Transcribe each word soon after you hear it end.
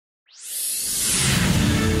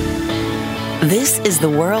This is the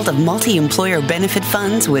world of multi-employer benefit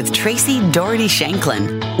funds with Tracy Doherty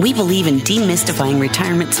Shanklin. We believe in demystifying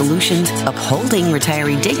retirement solutions, upholding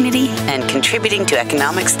retiree dignity, and contributing to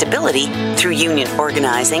economic stability through union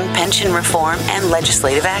organizing, pension reform, and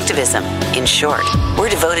legislative activism. In short, we're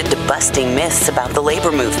devoted to busting myths about the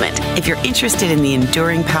labor movement. If you're interested in the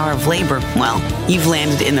enduring power of labor, well, you've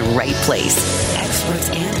landed in the right place.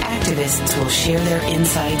 Experts and activists will share their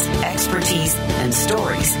insights, expertise, and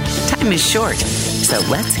stories. Time is short, so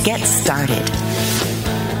let's get started.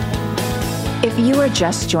 If you are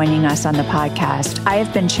just joining us on the podcast, I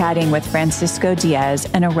have been chatting with Francisco Diaz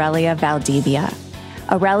and Aurelia Valdivia.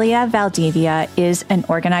 Aurelia Valdivia is an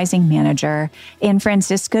organizing manager, and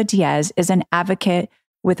Francisco Diaz is an advocate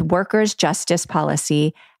with workers' justice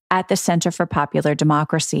policy at the Center for Popular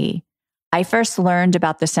Democracy. I first learned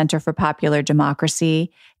about the Center for Popular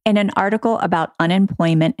Democracy in an article about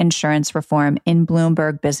unemployment insurance reform in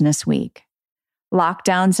Bloomberg Business Week.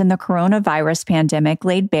 Lockdowns and the coronavirus pandemic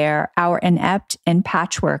laid bare our inept and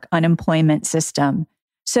patchwork unemployment system.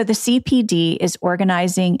 So the CPD is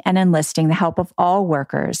organizing and enlisting the help of all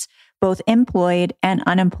workers, both employed and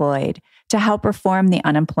unemployed, to help reform the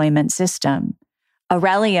unemployment system.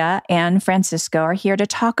 Aurelia and Francisco are here to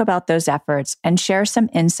talk about those efforts and share some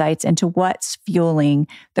insights into what's fueling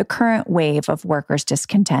the current wave of workers'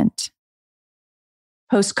 discontent.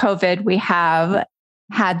 Post-COVID, we have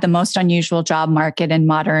had the most unusual job market in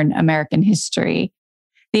modern American history.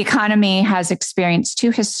 The economy has experienced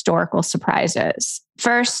two historical surprises.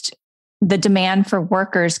 First, the demand for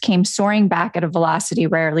workers came soaring back at a velocity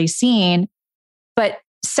rarely seen. But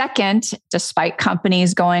second, despite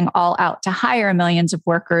companies going all out to hire, millions of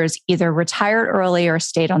workers either retired early or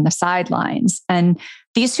stayed on the sidelines. And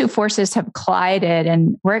these two forces have collided,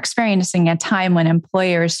 and we're experiencing a time when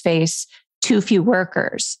employers face too few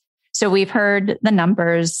workers. So we've heard the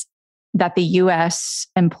numbers that the U.S.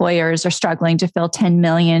 employers are struggling to fill 10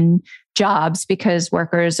 million jobs because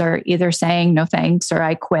workers are either saying no thanks or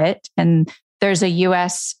I quit. And there's a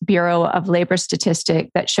U.S. Bureau of Labor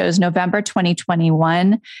statistic that shows November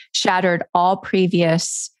 2021 shattered all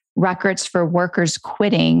previous records for workers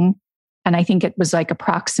quitting. And I think it was like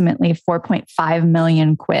approximately 4.5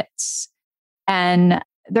 million quits. And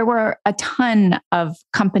there were a ton of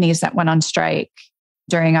companies that went on strike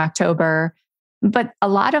during October, but a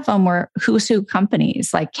lot of them were who's who companies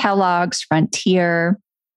like Kellogg's, Frontier,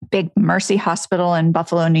 Big Mercy Hospital in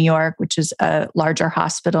Buffalo, New York, which is a larger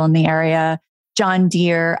hospital in the area, John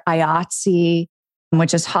Deere, IATSE,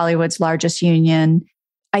 which is Hollywood's largest union.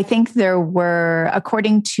 I think there were,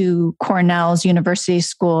 according to Cornell's University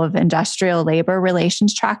School of Industrial Labor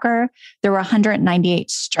Relations Tracker, there were 198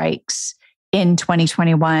 strikes in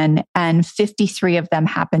 2021, and 53 of them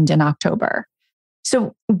happened in October.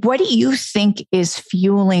 So what do you think is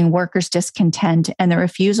fueling workers' discontent and the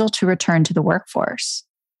refusal to return to the workforce?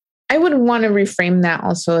 I would want to reframe that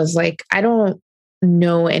also as like, I don't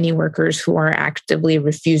know any workers who are actively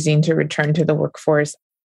refusing to return to the workforce.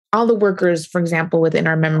 All the workers, for example, within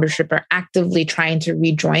our membership are actively trying to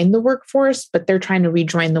rejoin the workforce, but they're trying to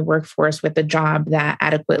rejoin the workforce with a job that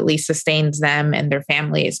adequately sustains them and their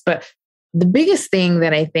families. But the biggest thing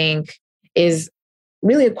that I think is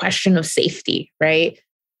really a question of safety, right?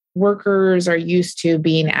 Workers are used to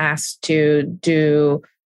being asked to do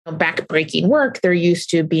back-breaking work. They're used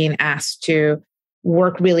to being asked to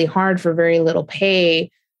work really hard for very little pay.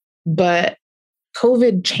 But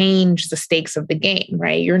COVID changed the stakes of the game,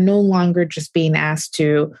 right? You're no longer just being asked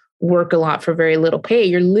to work a lot for very little pay.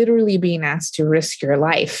 You're literally being asked to risk your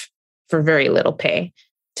life for very little pay,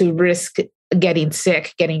 to risk getting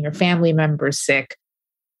sick, getting your family members sick.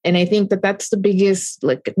 And I think that that's the biggest,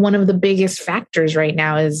 like one of the biggest factors right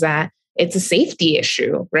now is that it's a safety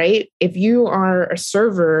issue, right? If you are a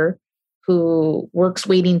server who works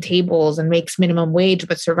waiting tables and makes minimum wage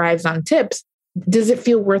but survives on tips, does it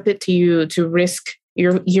feel worth it to you to risk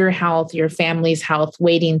your health, your family's health,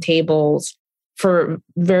 waiting tables for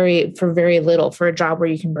very little, for a job where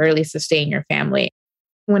you can barely sustain your family?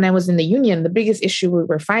 When I was in the union, the biggest issue we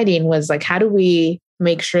were fighting was like, how do we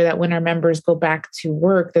make sure that when our members go back to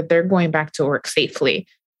work, that they're going back to work safely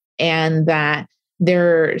and that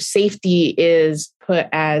their safety is put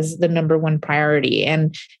as the number one priority.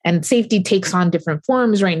 And safety takes on different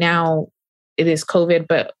forms right now. It is COVID,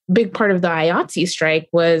 but a big part of the IATSE strike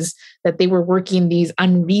was that they were working these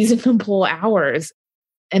unreasonable hours.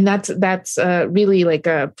 And that's really like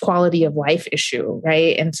a quality of life issue,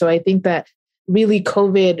 right? And so I think that really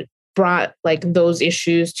COVID brought like those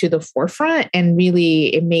issues to the forefront, and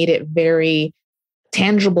really it made it very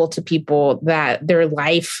tangible to people that their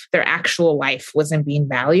life, their actual life wasn't being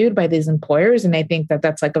valued by these employers. And I think that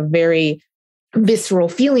that's like a very visceral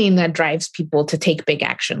feeling that drives people to take big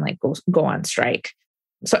action, like go on strike.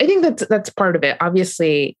 So I think that's part of it.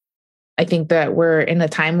 Obviously, I think that we're in a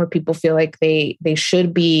time where people feel like they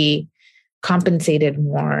should be compensated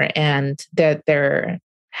more and that their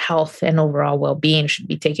health and overall well-being should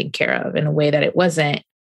be taken care of in a way that it wasn't,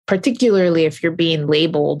 particularly if you're being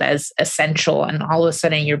labeled as essential and all of a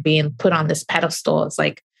sudden you're being put on this pedestal. It's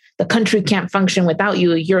like the country can't function without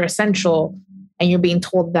you. You're essential and you're being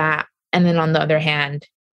told that. And then on the other hand,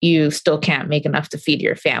 you still can't make enough to feed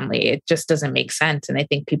your family. It just doesn't make sense. And I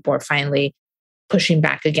think people are finally pushing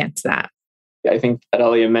back against that. I think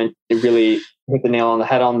Adelia really hit the nail on the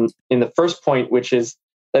head in the first point, which is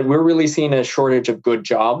that we're really seeing a shortage of good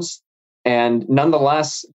jobs. And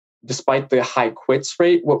nonetheless, despite the high quits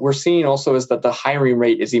rate, what we're seeing also is that the hiring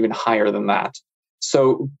rate is even higher than that.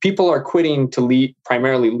 So people are quitting to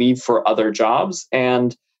primarily leave for other jobs.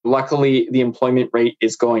 And luckily, the employment rate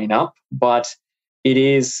is going up, but it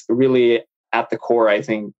is really at the core, I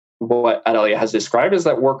think, what Adelia has described is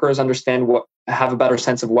that workers have a better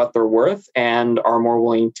sense of what they're worth and are more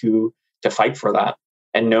willing to fight for that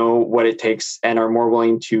and know what it takes and are more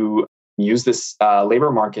willing to use this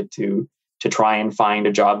labor market to try and find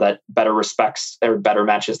a job that better respects or better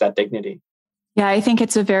matches that dignity. Yeah, I think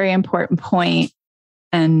it's a very important point,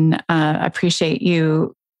 and I appreciate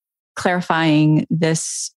you clarifying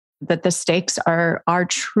this, that the stakes are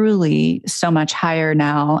truly so much higher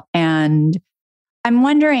now. And I'm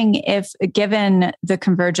wondering if, given the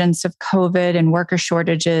convergence of COVID and worker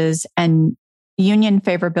shortages and union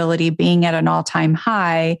favorability being at an all-time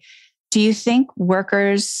high, do you think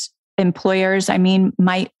employers,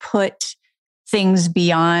 might put things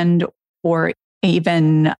beyond or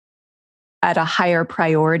even at a higher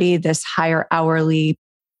priority, this higher hourly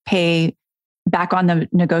pay back on the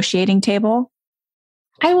negotiating table?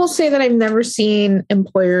 I will say that I've never seen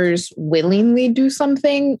employers willingly do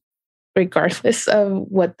something regardless of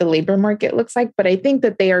what the labor market looks like. But I think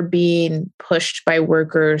that they are being pushed by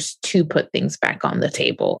workers to put things back on the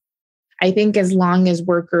table. I think as long as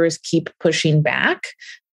workers keep pushing back,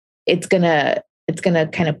 it's gonna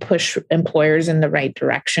kind of push employers in the right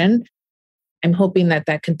direction. I'm hoping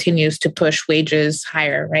that continues to push wages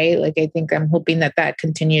higher, right? Like, I think I'm hoping that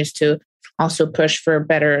continues to also push for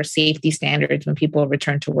better safety standards when people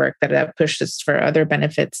return to work, that pushes for other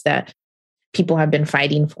benefits that people have been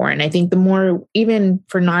fighting for. And I think the more, even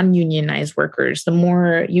for non-unionized workers, the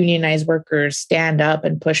more unionized workers stand up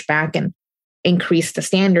and push back and increase the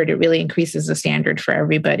standard, it really increases the standard for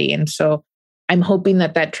everybody. And so I'm hoping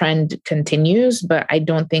that trend continues, but I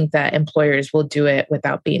don't think that employers will do it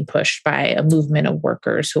without being pushed by a movement of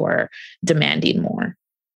workers who are demanding more.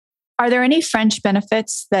 Are there any fringe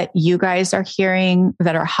benefits that you guys are hearing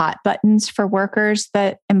that are hot buttons for workers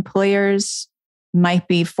that employers might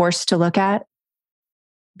be forced to look at?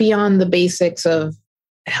 Beyond the basics of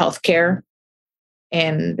healthcare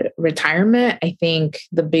and retirement, I think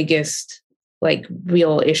the biggest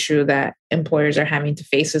real issue that employers are having to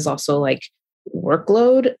face is also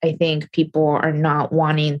workload. I think people are not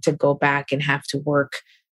wanting to go back and have to work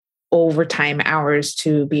overtime hours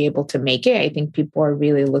to be able to make it. I think people are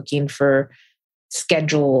really looking for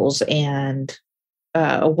schedules and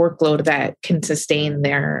a workload that can sustain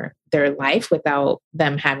their life without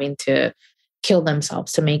them having to kill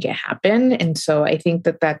themselves to make it happen. And so I think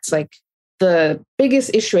that's the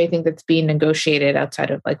biggest issue I think that's being negotiated outside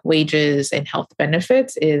of wages and health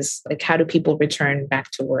benefits is how do people return back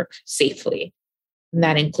to work safely? And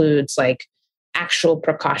that includes actual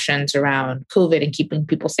precautions around COVID and keeping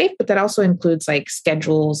people safe, but that also includes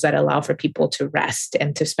schedules that allow for people to rest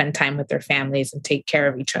and to spend time with their families and take care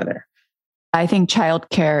of each other. I think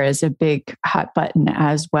childcare is a big hot button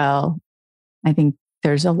as well. I think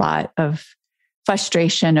there's a lot of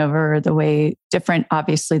frustration over the way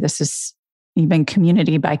obviously this is even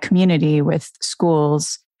community by community with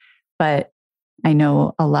schools, but I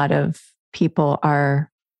know a lot of people are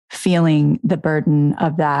feeling the burden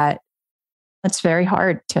of that. It's very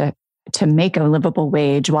hard to make a livable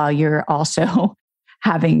wage while you're also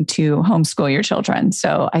having to homeschool your children.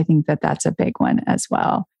 So I think that's a big one as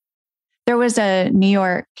well. There was a New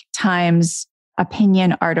York Times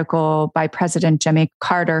opinion article by President Jimmy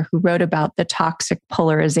Carter who wrote about the toxic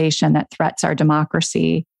polarization that threats our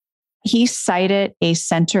democracy. He cited a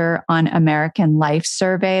Center on American Life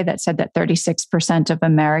survey that said that 36% of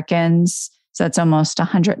Americans, so that's almost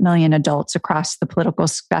 100 million adults across the political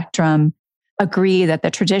spectrum, agree that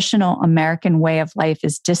the traditional American way of life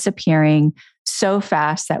is disappearing so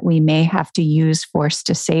fast that we may have to use force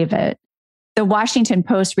to save it. The Washington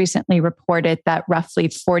Post recently reported that roughly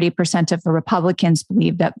 40% of the Republicans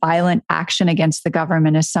believe that violent action against the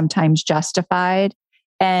government is sometimes justified.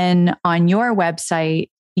 And on your website,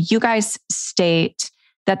 you guys state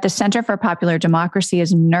that the Center for Popular Democracy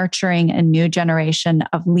is nurturing a new generation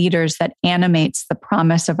of leaders that animates the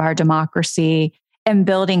promise of our democracy and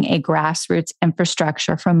building a grassroots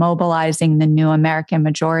infrastructure for mobilizing the new American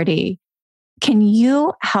majority. Can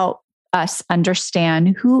you help us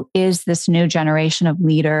understand who is this new generation of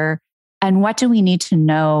leader and what do we need to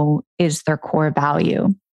know is their core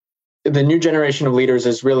value? The new generation of leaders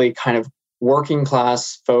is really kind of working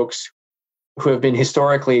class folks who have been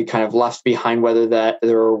historically kind of left behind, whether that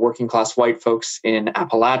they're working class white folks in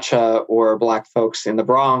Appalachia or Black folks in the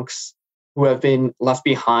Bronx, who have been left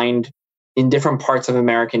behind in different parts of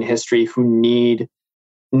American history, who need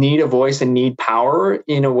a voice and need power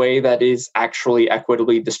in a way that is actually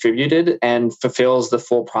equitably distributed and fulfills the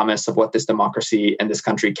full promise of what this democracy and this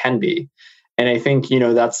country can be. And I think,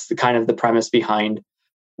 that's the kind of the premise behind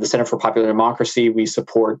the Center for Popular Democracy. We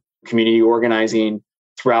support community organizing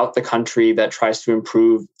throughout the country that tries to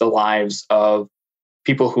improve the lives of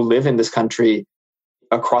people who live in this country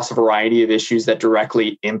across a variety of issues that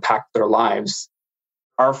directly impact their lives.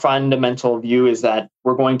 Our fundamental view is that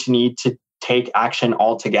we're going to need to take action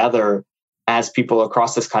all together as people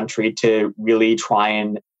across this country to really try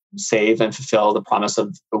and save and fulfill the promise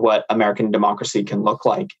of what American democracy can look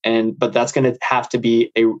like. But that's going to have to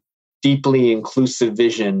be a deeply inclusive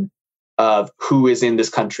vision of who is in this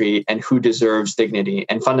country and who deserves dignity.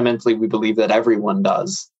 And fundamentally, we believe that everyone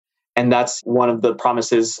does. And that's one of the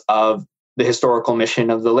promises of the historical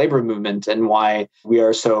mission of the labor movement and why we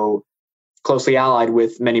are so closely allied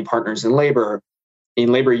with many partners in labor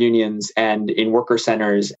unions and in worker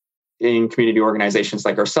centers, in community organizations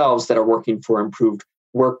like ourselves that are working for improved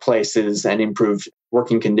workplaces and improved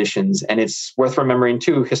working conditions. And it's worth remembering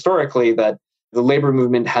too, historically, that the labor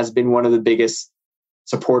movement has been one of the biggest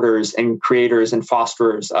supporters and creators and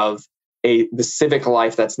fosterers of the civic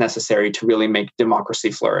life that's necessary to really make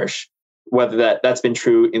democracy flourish. Whether that's been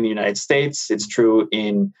true in the United States, it's true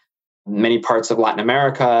in many parts of Latin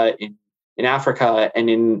America, in Africa, and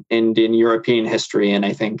in European history. And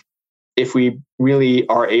I think if we really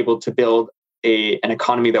are able to build an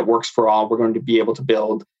economy that works for all, we're going to be able to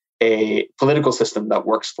build a political system that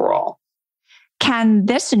works for all. Can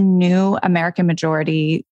this new American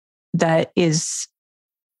majority that is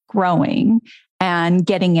growing and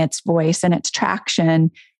getting its voice and its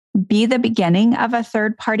traction be the beginning of a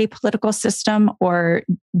third-party political system, or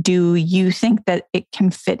do you think that it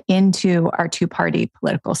can fit into our two-party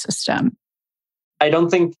political system? I don't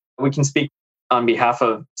think we can speak on behalf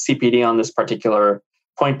of CPD on this particular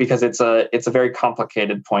point because it's a very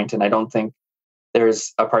complicated point, and I don't think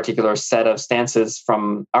there's a particular set of stances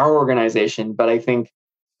from our organization. But I think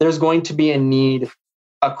there's going to be a need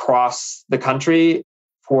across the country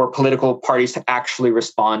for political parties to actually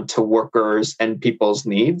respond to workers and people's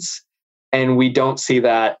needs. And we don't see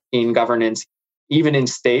that in governance, even in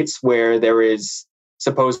states where there is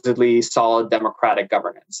supposedly solid democratic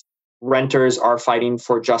governance. Renters are fighting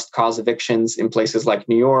for just cause evictions in places like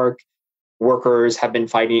New York. Workers have been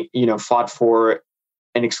fought for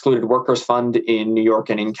an excluded workers fund in New York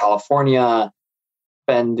and in California.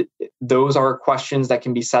 And those are questions that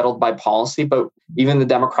can be settled by policy, but even the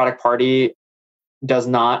Democratic Party does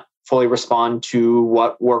not fully respond to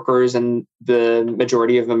what workers and the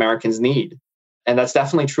majority of Americans need. And that's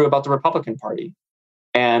definitely true about the Republican Party.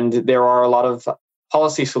 And there are a lot of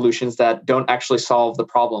policy solutions that don't actually solve the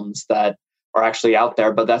problems that are actually out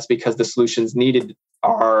there, but that's because the solutions needed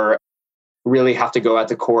really have to go at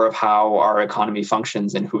the core of how our economy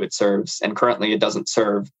functions and who it serves. And currently it doesn't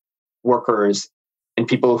serve workers and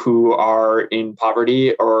people who are in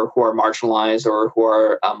poverty or who are marginalized or who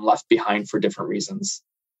are left behind for different reasons.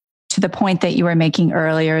 To the point that you were making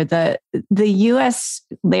earlier, the U.S.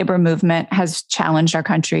 labor movement has challenged our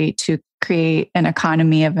country to create an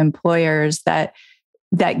economy of employers that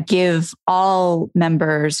give all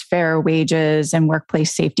members fair wages and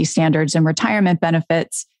workplace safety standards and retirement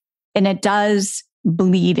benefits. And it does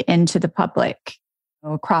bleed into the public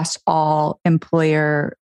across all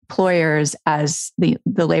employers as the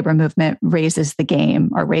labor movement raises the game,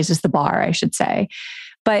 or raises the bar, I should say.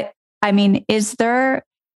 But I mean,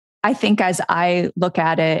 I think as I look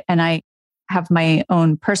at it, and I have my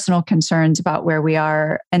own personal concerns about where we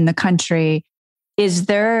are in the country, is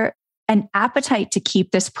there an appetite to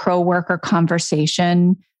keep this pro-worker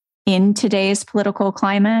conversation in today's political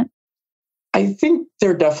climate? I think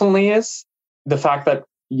there definitely is. The fact that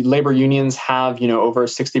labor unions have, over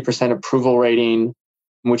 60% approval rating,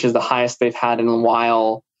 which is the highest they've had in a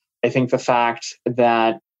while, I think the fact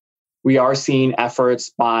that we are seeing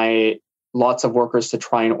efforts by lots of workers to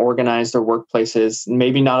try and organize their workplaces,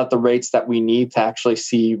 maybe not at the rates that we need to actually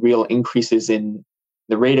see real increases in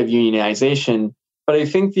the rate of unionization. But I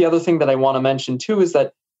think the other thing that I want to mention too is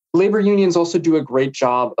that labor unions also do a great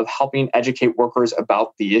job of helping educate workers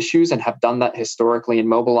about the issues and have done that historically and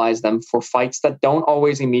mobilize them for fights that don't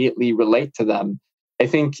always immediately relate to them. I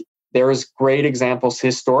think there's great examples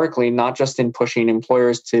historically, not just in pushing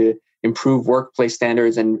employers to improve workplace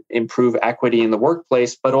standards and improve equity in the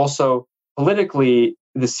workplace, but also politically,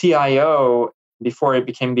 the CIO, before it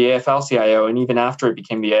became the AFL-CIO, and even after it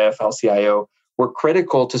became the AFL-CIO, were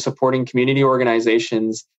critical to supporting community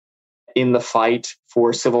organizations in the fight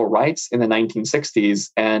for civil rights in the 1960s.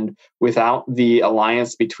 And without the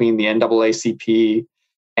alliance between the NAACP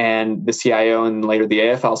and the CIO and later the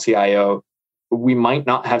AFL-CIO, we might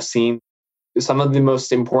not have seen some of the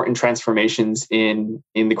most important transformations in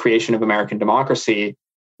the creation of American democracy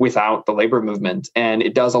without the labor movement. And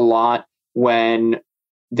it does a lot when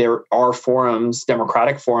there are forums,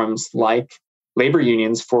 democratic forums like labor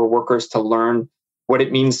unions, for workers to learn what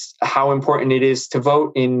it means, how important it is to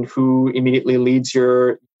vote in who immediately leads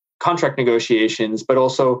your contract negotiations, but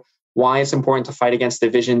also why it's important to fight against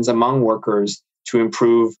divisions among workers to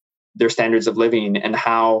improve their standards of living, and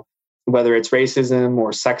how, whether it's racism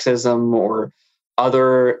or sexism or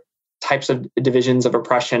other types of divisions of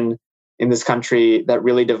oppression in this country that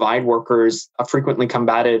really divide workers, are frequently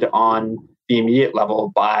combated on the immediate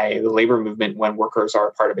level by the labor movement when workers are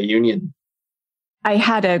a part of a union. I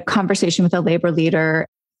had a conversation with a labor leader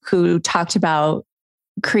who talked about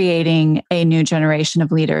creating a new generation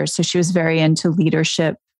of leaders. So she was very into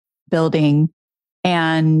leadership building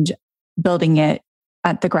and building it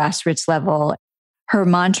at the grassroots level. Her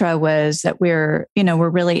mantra was that we're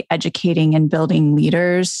really educating and building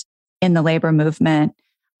leaders in the labor movement.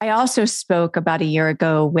 I also spoke about a year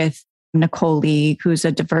ago with Nicole Lee, who's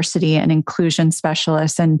a diversity and inclusion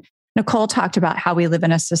specialist. And Nicole talked about how we live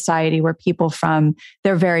in a society where people from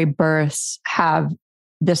their very births have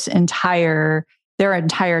their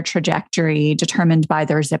entire trajectory determined by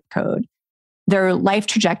their zip code. Their life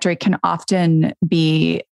trajectory can often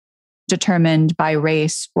be determined by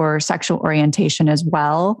race or sexual orientation as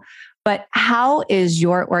well. But how is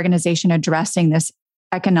your organization addressing this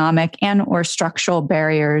economic and or structural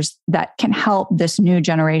barriers that can help this new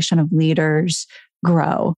generation of leaders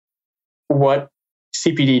grow? What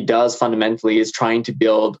CPD does fundamentally is trying to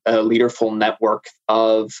build a leaderful network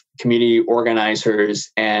of community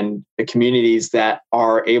organizers and the communities that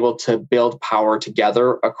are able to build power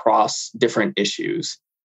together across different issues.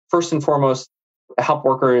 First and foremost, help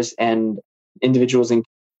workers and individuals and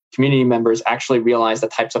community members actually realize the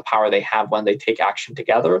types of power they have when they take action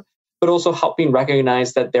together, but also helping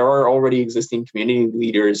recognize that there are already existing community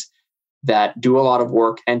leaders that do a lot of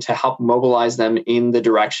work, and to help mobilize them in the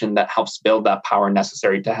direction that helps build that power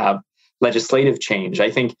necessary to have legislative change.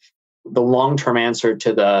 I think the long-term answer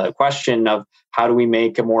to the question of how do we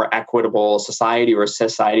make a more equitable society, or a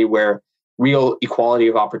society where real equality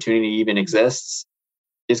of opportunity even exists,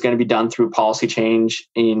 is going to be done through policy change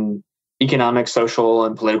in economic, social,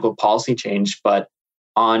 and political policy change. But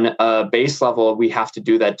on a base level, we have to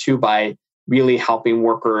do that too by really helping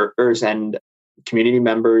workers and community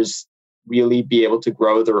members really be able to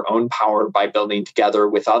grow their own power by building together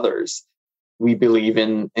with others. We believe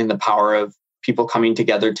in the power of people coming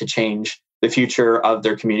together to change the future of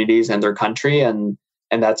their communities and their country. And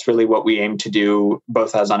that's really what we aim to do,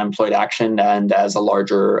 both as Unemployed Action and as a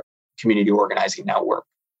larger community organizing network.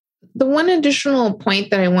 The one additional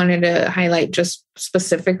point that I wanted to highlight just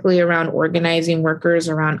specifically around organizing workers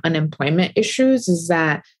around unemployment issues is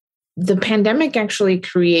that the pandemic actually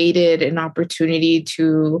created an opportunity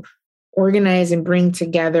to organize and bring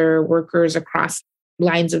together workers across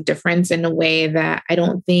lines of difference in a way that I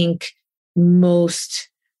don't think most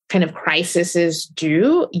kind of crises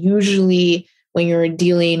do. Usually, when you're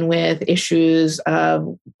dealing with issues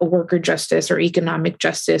of worker justice or economic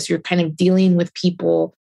justice, you're kind of dealing with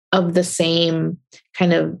people of the same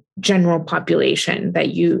kind of general population that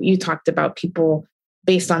you talked about, people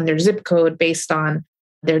based on their zip code, based on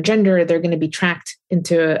their gender, they're going to be tracked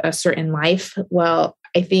into a certain life. Well,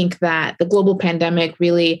 I think that the global pandemic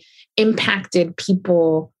really impacted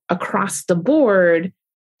people across the board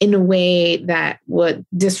in a way that would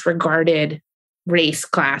disregarded race,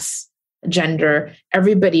 class, gender.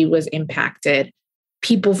 Everybody was impacted.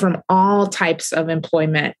 People from all types of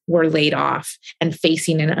employment were laid off and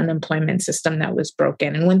facing an unemployment system that was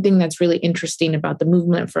broken. And one thing that's really interesting about the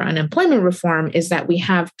movement for unemployment reform is that we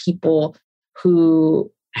have people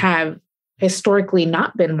who have historically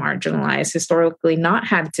not been marginalized, historically not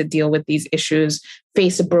had to deal with these issues,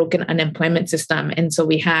 face a broken unemployment system. And so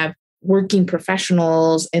we have working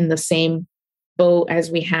professionals in the same boat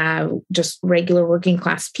as we have just regular working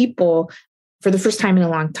class people for the first time in a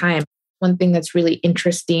long time. One thing that's really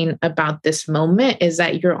interesting about this moment is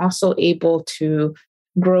that you're also able to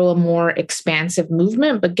grow a more expansive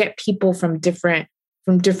movement, but get people from different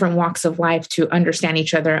walks of life to understand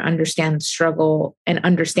each other, understand the struggle, and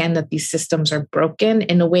understand that these systems are broken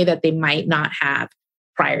in a way that they might not have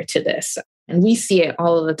prior to this. And we see it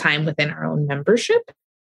all of the time within our own membership.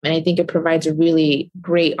 And I think it provides a really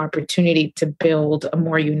great opportunity to build a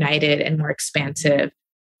more united and more expansive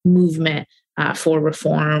movement for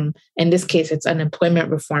reform. In this case, it's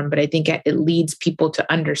unemployment reform, but I think it leads people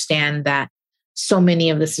to understand that so many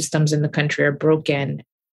of the systems in the country are broken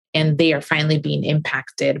and they are finally being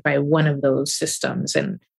impacted by one of those systems.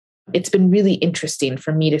 And it's been really interesting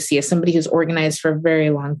for me to see, as somebody who's organized for a very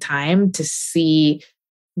long time, to see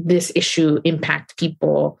this issue impact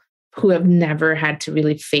people who have never had to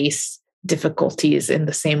really face difficulties in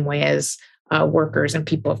the same way as workers and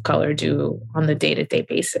people of color do on the day-to-day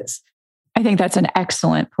basis. I think that's an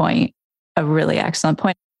excellent point, a really excellent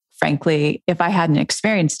point. Frankly, if I hadn't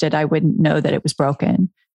experienced it, I wouldn't know that it was broken.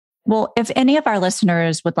 Well, if any of our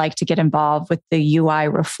listeners would like to get involved with the UI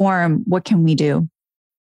reform, what can we do?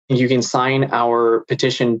 You can sign our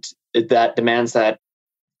petition that demands that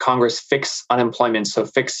Congress fix unemployment, so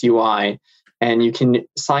fix UI. And you can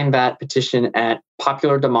sign that petition at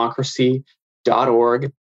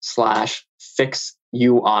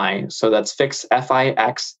populardemocracy.org/fixui. So that's fix,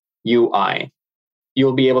 FIXUI.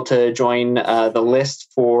 You'll be able to join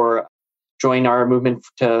join our movement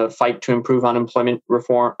to fight to improve unemployment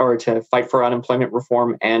reform, or to fight for unemployment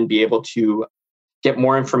reform, and be able to get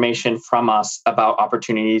more information from us about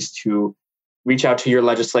opportunities to reach out to your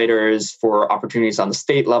legislators for opportunities on the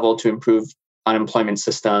state level to improve unemployment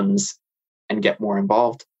systems and get more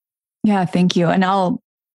involved. Yeah, thank you. And I'll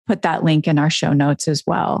put that link in our show notes as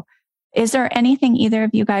well. Is there anything either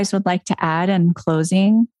of you guys would like to add in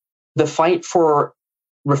closing? The fight for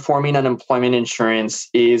reforming unemployment insurance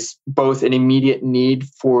is both an immediate need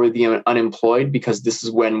for the unemployed, because this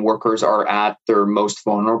is when workers are at their most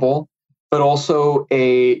vulnerable, but also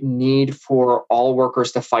a need for all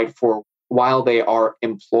workers to fight for while they are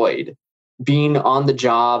employed. Being on the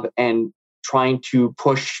job and trying to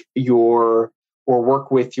push or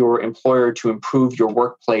work with your employer to improve your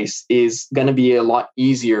workplace is going to be a lot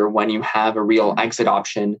easier when you have a real exit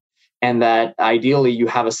option. And that ideally you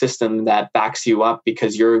have a system that backs you up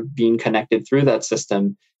because you're being connected through that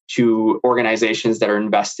system to organizations that are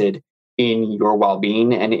invested in your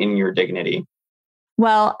well-being and in your dignity.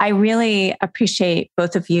 Well, I really appreciate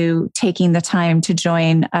both of you taking the time to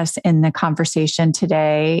join us in the conversation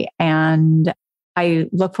today. And I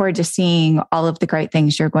look forward to seeing all of the great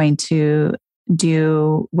things you're going to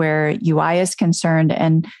do where UI is concerned.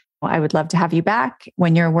 And I would love to have you back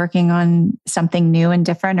when you're working on something new and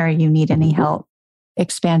different, or you need any help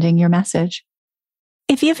expanding your message.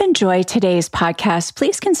 If you've enjoyed today's podcast,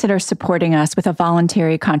 please consider supporting us with a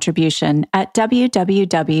voluntary contribution at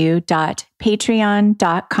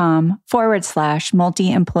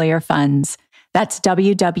www.patreon.com/multi-employer funds. That's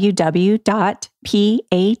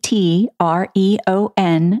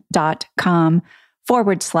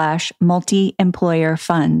www.patreon.com/multi-employer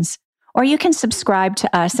funds. Or you can subscribe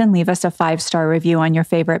to us and leave us a 5-star review on your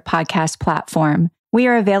favorite podcast platform. We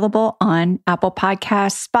are available on Apple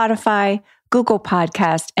Podcasts, Spotify, Google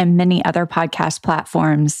Podcasts, and many other podcast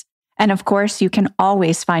platforms. And of course, you can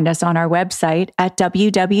always find us on our website at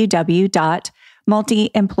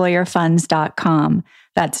www.multiemployerfunds.com.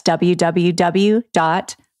 That's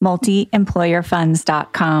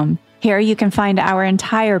www.multiemployerfunds.com. Here you can find our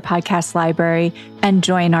entire podcast library and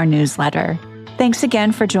join our newsletter. Thanks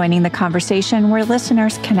again for joining the conversation where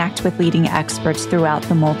listeners connect with leading experts throughout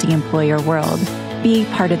the multi-employer world. Be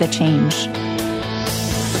part of the change.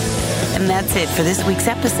 And that's it for this week's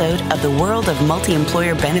episode of The World of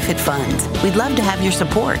Multi-Employer Benefit Funds. We'd love to have your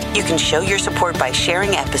support. You can show your support by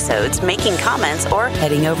sharing episodes, making comments, or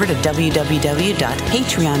heading over to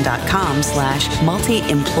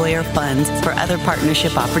www.patreon.com/multi-employer funds for other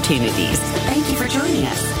partnership opportunities. Thank you for joining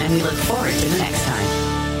us, and we look forward to the next time.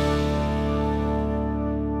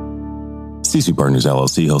 Sisu Partners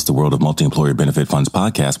LLC hosts the World of Multi-Employer Benefit Funds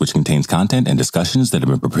podcast, which contains content and discussions that have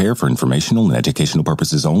been prepared for informational and educational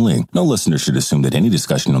purposes only. No listener should assume that any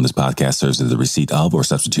discussion on this podcast serves as the receipt of or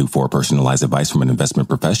substitute for personalized advice from an investment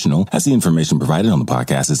professional, as the information provided on the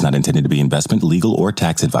podcast is not intended to be investment, legal, or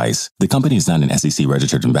tax advice. The company is not an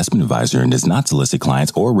SEC-registered investment advisor and does not solicit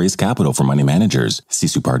clients or raise capital for money managers.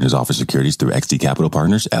 Sisu Partners offers securities through XD Capital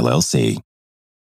Partners, LLC.